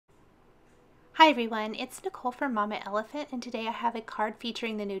Hi everyone, it's Nicole from Mama Elephant, and today I have a card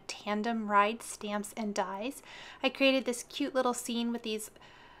featuring the new Tandem Ride Stamps and Dies. I created this cute little scene with these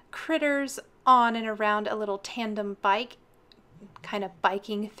critters on and around a little tandem bike, kind of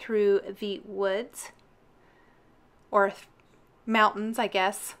biking through the woods, or mountains, I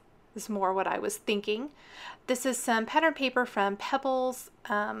guess, is more what I was thinking. This is some pattern paper from Pebbles.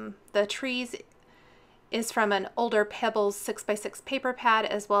 The trees is from an older Pebbles 6x6 paper pad,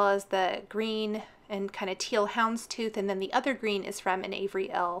 as well as the green and kind of teal houndstooth, and then the other green is from an Avery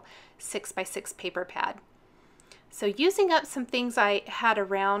L 6x6 paper pad. So using up some things I had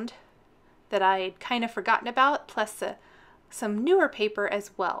around that I'd kind of forgotten about, plus some newer paper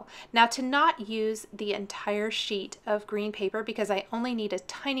as well. Now, to not use the entire sheet of green paper because I only need a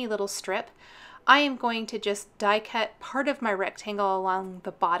tiny little strip, I am going to just die cut part of my rectangle along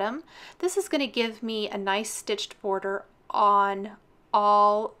the bottom. This is going to give me a nice stitched border on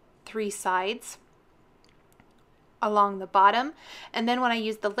all three sides along the bottom. And then when I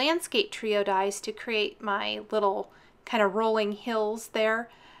use the landscape trio dies to create my little kind of rolling hills there,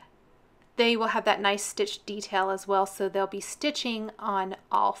 they will have that nice stitched detail as well, so they'll be stitching on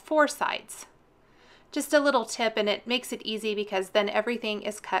all four sides. Just a little tip, and it makes it easy because then everything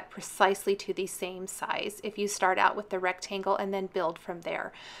is cut precisely to the same size if you start out with the rectangle and then build from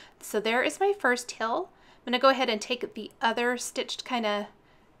there. So there is my first hill. I'm going to go ahead and take the other stitched kind of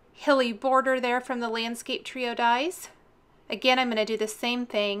hilly border there from the landscape trio dies. Again, I'm going to do the same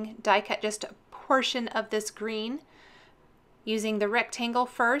thing, die cut just a portion of this green using the rectangle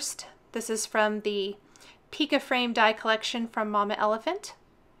first. This is from the Pika Frame die collection from Mama Elephant.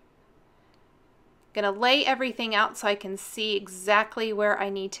 Gonna lay everything out so I can see exactly where I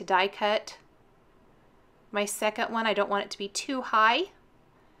need to die cut. My second one, I don't want it to be too high.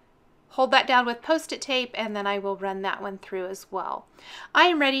 Hold that down with Post-it tape, and then I will run that one through as well. I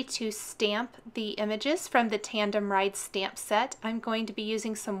am ready to stamp the images from the Tandem Ride Stamp Set. I'm going to be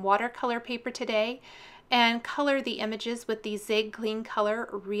using some watercolor paper today and color the images with the Zig Clean Color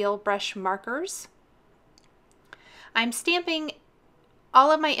Real Brush markers. I'm stamping all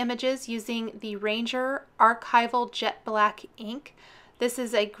of my images using the Ranger Archival Jet Black ink. This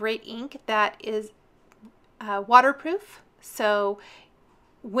is a great ink that is waterproof, so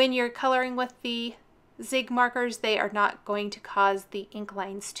when you're coloring with the Zig markers, they are not going to cause the ink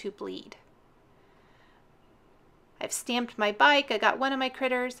lines to bleed. I've stamped my bike. I got one of my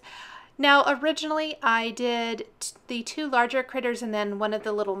critters. Now, originally I did the two larger critters and then one of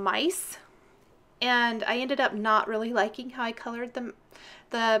the little mice, and I ended up not really liking how I colored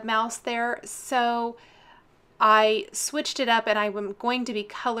the mouse there, so I switched it up, and I'm going to be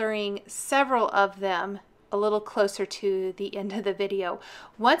coloring several of them a little closer to the end of the video.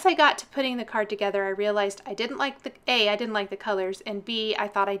 Once I got to putting the card together, I realized I didn't like I didn't like the colors, and B, I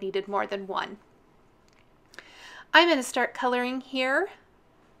thought I needed more than one. I'm going to start coloring here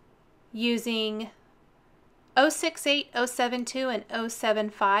using 068, 072, and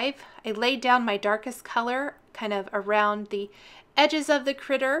 075. I laid down my darkest color kind of around the edges of the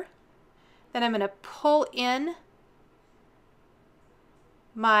critter. Then I'm going to pull in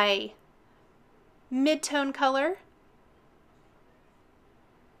my mid-tone color.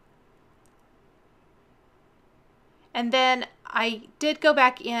 And then I did go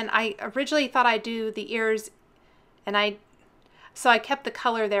back in. I originally thought I'd do the ears, and so I kept the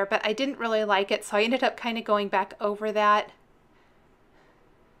color there, but I didn't really like it, so I ended up kind of going back over that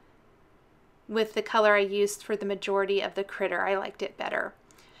with the color I used for the majority of the critter. I liked it better.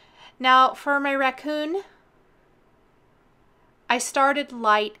 Now for my raccoon, I started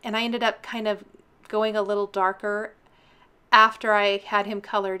light and I ended up kind of going a little darker after I had him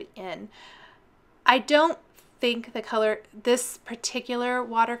colored in. I don't think this particular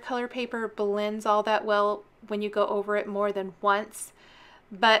watercolor paper blends all that well when you go over it more than once,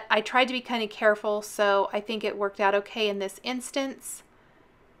 but I tried to be kind of careful, so I think it worked out okay in this instance.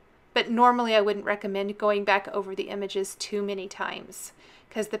 But normally I wouldn't recommend going back over the images too many times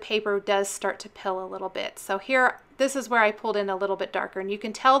because the paper does start to pill a little bit. So here, this is where I pulled in a little bit darker, and you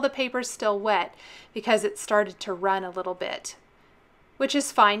can tell the paper's still wet because it started to run a little bit, which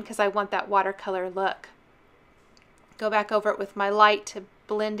is fine because I want that watercolor look. Go back over it with my light to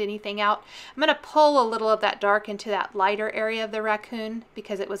blend anything out. I'm going to pull a little of that dark into that lighter area of the raccoon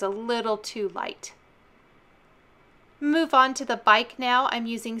because it was a little too light. Move on to the bike now. I'm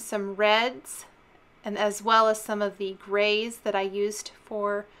using some reds and as well as some of the grays that I used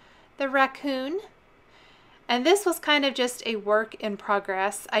for the raccoon. And this was kind of just a work in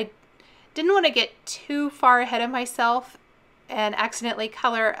progress. I didn't want to get too far ahead of myself and accidentally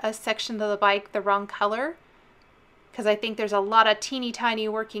color a section of the bike the wrong color. because I think there's a lot of teeny tiny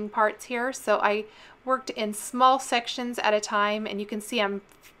working parts here. So I worked in small sections at a time, and you can see I'm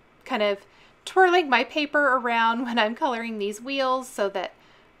kind of twirling my paper around when I'm coloring these wheels so that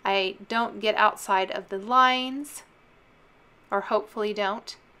I don't get outside of the lines, or hopefully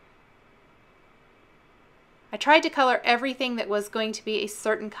don't. I tried to color everything that was going to be a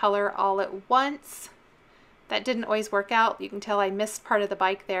certain color all at once. That didn't always work out. You can tell I missed part of the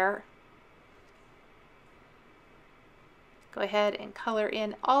bike there. Go ahead and color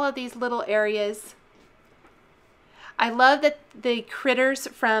in all of these little areas. I love that the critters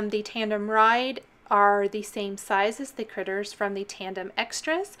from the Tandem Ride are the same size as the critters from the Tandem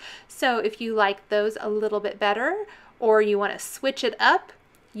Extras. So if you like those a little bit better, or you want to switch it up,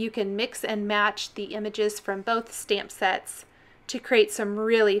 you can mix and match the images from both stamp sets to create some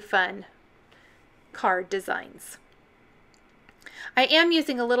really fun card designs. I am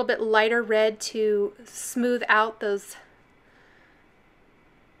using a little bit lighter red to smooth out those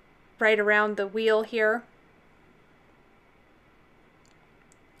right around the wheel here.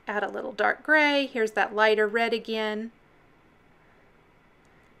 Add a little dark gray. Here's that lighter red again.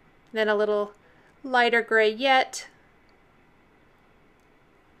 Then a little lighter gray yet.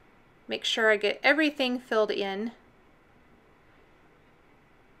 Make sure I get everything filled in.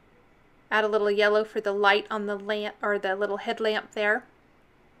 Add a little yellow for the light on the lamp, or the little headlamp there.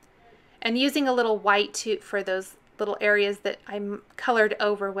 And using a little white for those little areas that I colored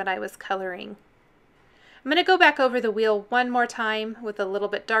over when I was coloring. I'm going to go back over the wheel one more time with a little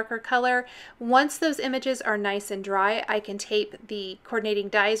bit darker color. Once those images are nice and dry, I can tape the coordinating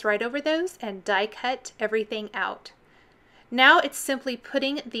dies right over those and die cut everything out. Now it's simply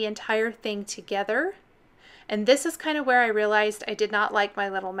putting the entire thing together. And this is kind of where I realized I did not like my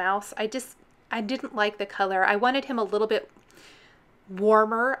little mouse. I didn't like the color. I wanted him a little bit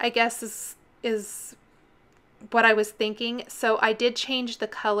warmer, I guess is what I was thinking. So I did change the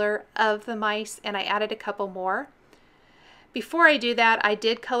color of the mice, and I added a couple more. Before I do that, I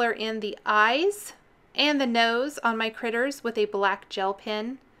did color in the eyes and the nose on my critters with a black gel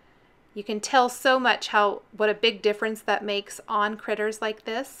pen. You can tell so much what a big difference that makes on critters like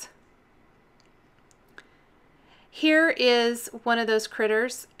this. Here is one of those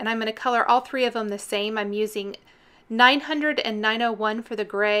critters, and I'm going to color all three of them the same. I'm using 900 and 901 for the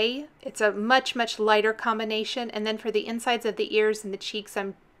gray. It's a much, much lighter combination. And then for the insides of the ears and the cheeks,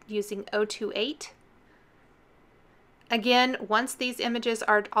 I'm using 028. Again, once these images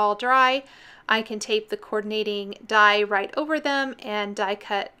are all dry, I can tape the coordinating die right over them and die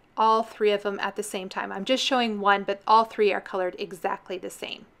cut all three of them at the same time. I'm just showing one, but all three are colored exactly the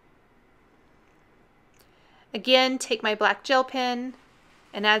same. Again, take my black gel pen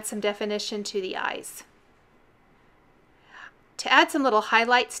and add some definition to the eyes. To add some little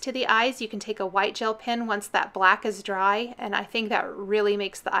highlights to the eyes, you can take a white gel pen once that black is dry, and I think that really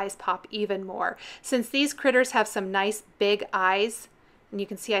makes the eyes pop even more. Since these critters have some nice big eyes, and you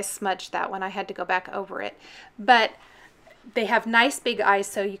can see I smudged that one, I had to go back over it, but they have nice big eyes,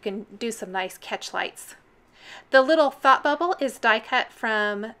 so you can do some nice catch lights. The little thought bubble is die cut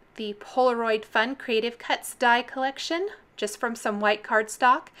from the Polaroid Fun Creative Cuts die collection, just from some white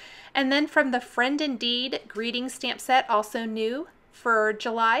cardstock. And then from the Friend Indeed greeting stamp set, also new for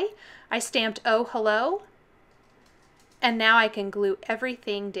July, I stamped Oh Hello. And now I can glue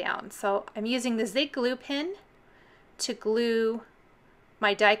everything down. So I'm using the Zig glue pen to glue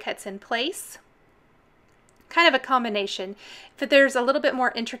my die cuts in place. Kind of a combination. If there's a little bit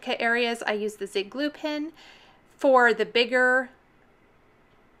more intricate areas, I use the Zig glue pen. For the bigger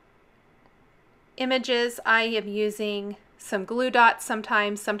images, I am using some glue dots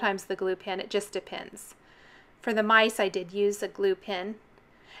sometimes the glue pen. It just depends. For the mice, I did use a glue pen.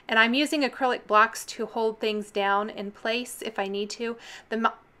 And I'm using acrylic blocks to hold things down in place if I need to.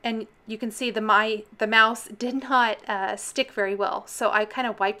 And you can see the mouse did not stick very well. So I kind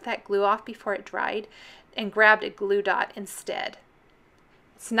of wiped that glue off before it dried and grabbed a glue dot instead.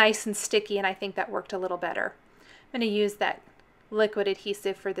 It's nice and sticky, and I think that worked a little better. I'm going to use that liquid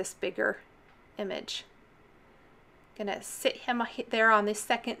adhesive for this bigger image. Gonna sit him there on the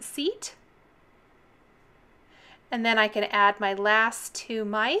second seat, and then I can add my last two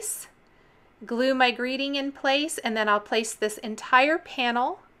mice, glue my greeting in place, and then I'll place this entire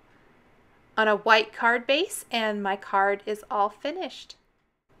panel on a white card base, and my card is all finished.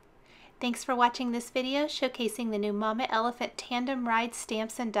 Thanks for watching this video showcasing the new Mama Elephant Tandem Ride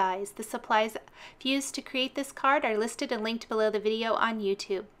Stamps and Dies. The supplies used to create this card are listed and linked below the video on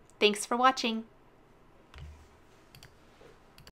YouTube. Thanks for watching.